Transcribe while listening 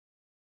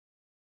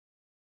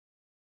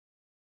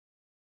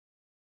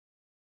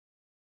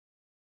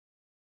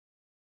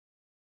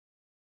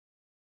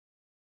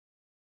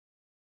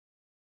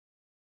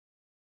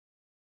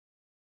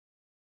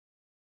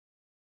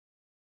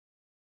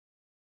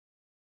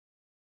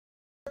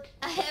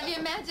I have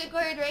your magic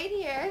word right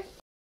here.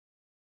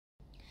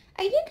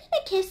 Are you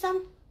gonna kiss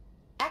him?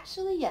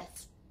 Actually,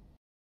 yes.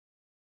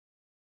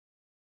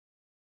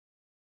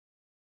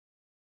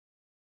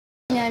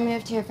 I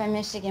moved here from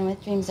Michigan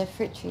with dreams of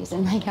fruit trees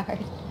in my yard.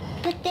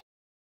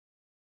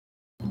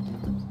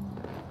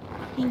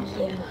 Thank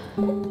you.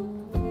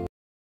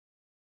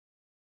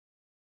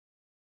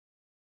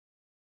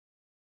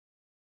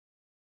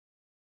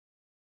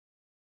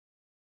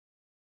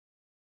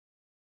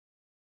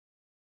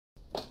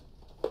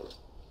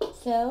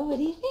 So, what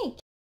do you think?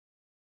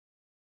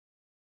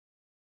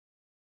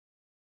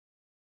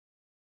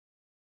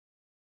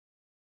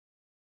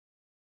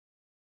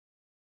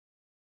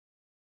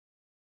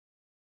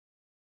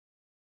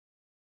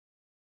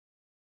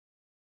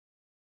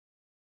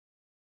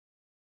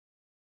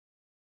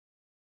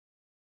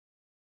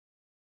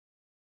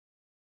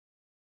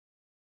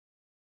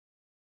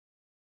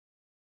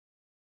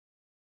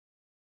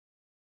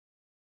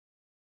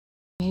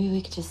 Maybe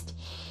we could just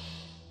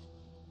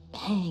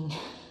hang.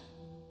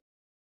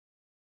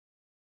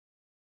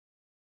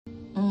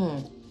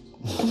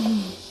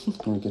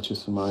 Let me get you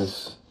some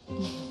ice.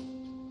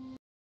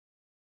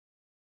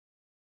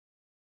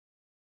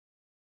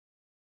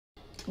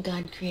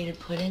 God created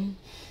pudding,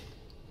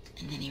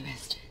 and then he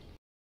rested.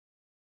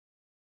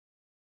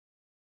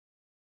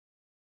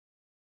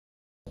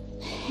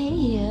 Hey,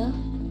 you.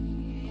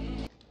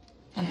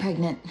 I'm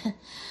pregnant.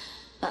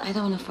 I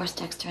don't want to force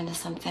Dexter into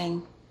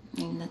something.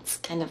 I mean, that's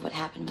kind of what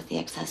happened with the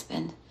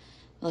ex-husband.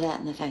 Well, that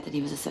and the fact that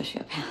he was a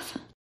sociopath.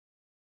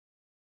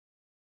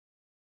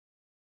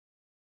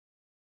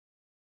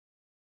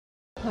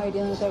 How are you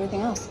dealing with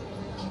everything else?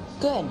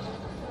 Good.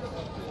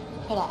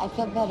 But I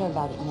feel better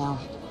about it now.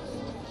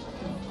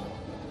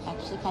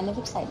 Actually kind of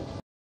excited.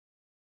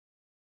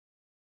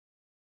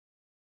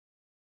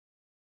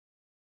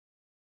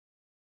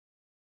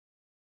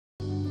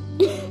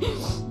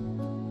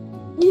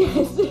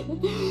 Yes.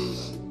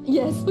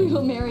 Yes, we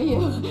will marry you.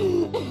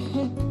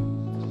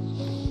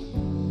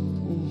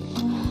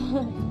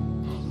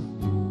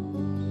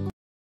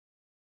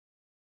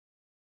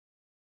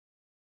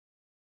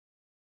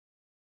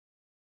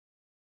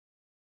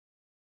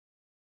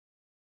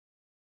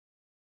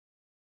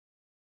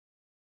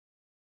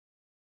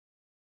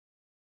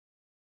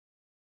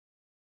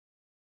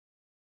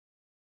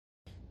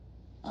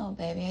 Oh,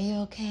 baby, are you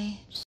okay?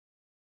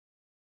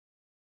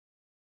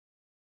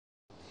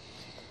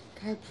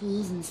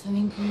 Carpools and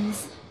swimming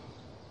pools.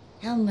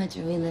 How much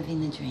are we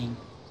living the dream?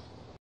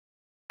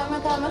 Come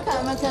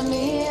a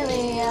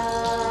chameleon.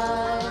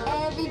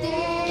 Every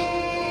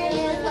day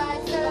is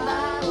like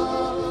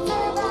survival.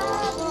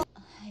 Survival.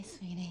 Oh, hi,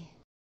 sweetie.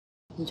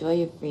 Enjoy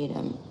your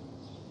freedom.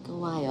 Go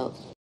wild.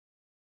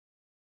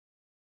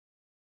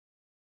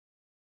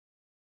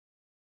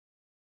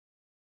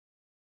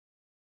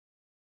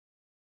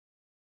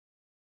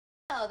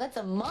 Oh, that's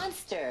a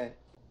monster.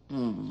 Are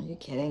you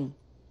kidding?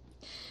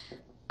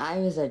 I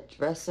was a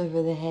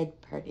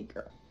dress-over-the-head party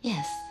girl.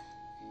 Yes.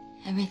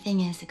 Everything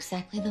is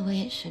exactly the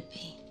way it should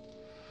be.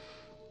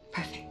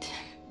 Perfect.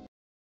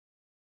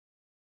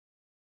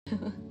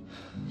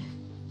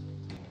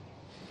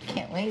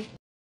 Can't wait.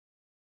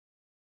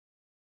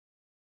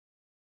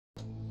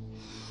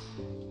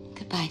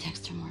 Goodbye,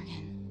 Dexter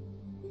Morgan.